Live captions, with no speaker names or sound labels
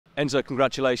Enzo,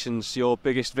 congratulations. Your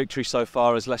biggest victory so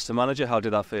far as Leicester manager. How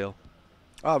did that feel?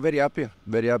 Very happy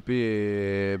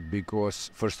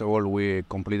because first of all we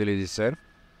completely deserve.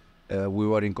 We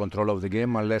were in control of the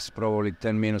game, unless probably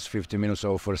 10 minutes, 15 minutes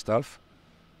of first half.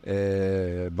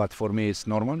 But for me it's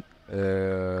normal.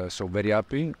 So very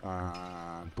happy.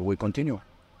 We continue.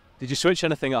 Did you switch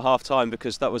anything at half time,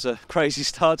 because that was a crazy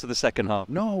start to the second half?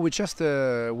 No, we just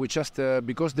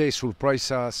because they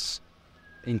surprised us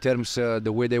in terms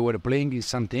the way they were playing is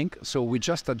something. So we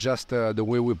just adjust the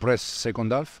way we press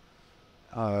second half.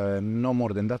 No more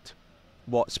than that.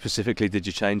 What specifically did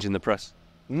you change in the press?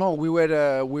 No, we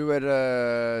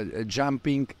were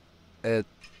jumping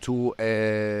to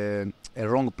a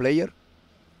wrong player,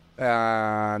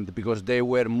 and because they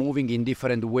were moving in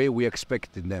different way, we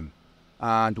expected them,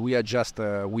 and we adjust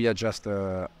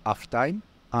half time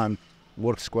and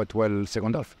works quite well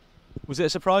second half. Was it a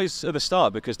surprise at the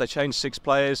start, because they changed 6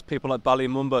 players? People like Bali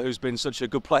Mumba, who's been such a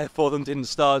good player for them, didn't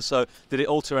start. So did it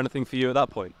alter anything for you at that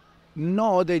point?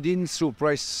 No, they didn't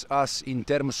surprise us in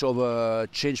terms of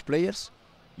change players.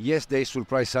 Yes, they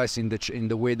surprised us in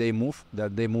the way they move.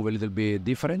 That they move a little bit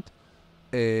different.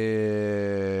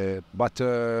 But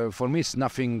for me, it's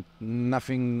nothing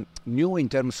new in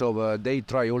terms of they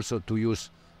try also to use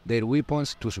their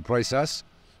weapons to surprise us.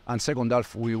 And second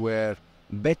half, we were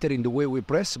better in the way we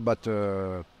press, but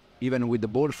even with the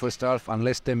ball, first half,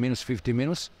 unless 10 minutes, 15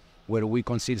 minutes, where we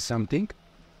concede something.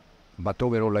 But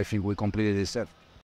overall, I think we completely deserve.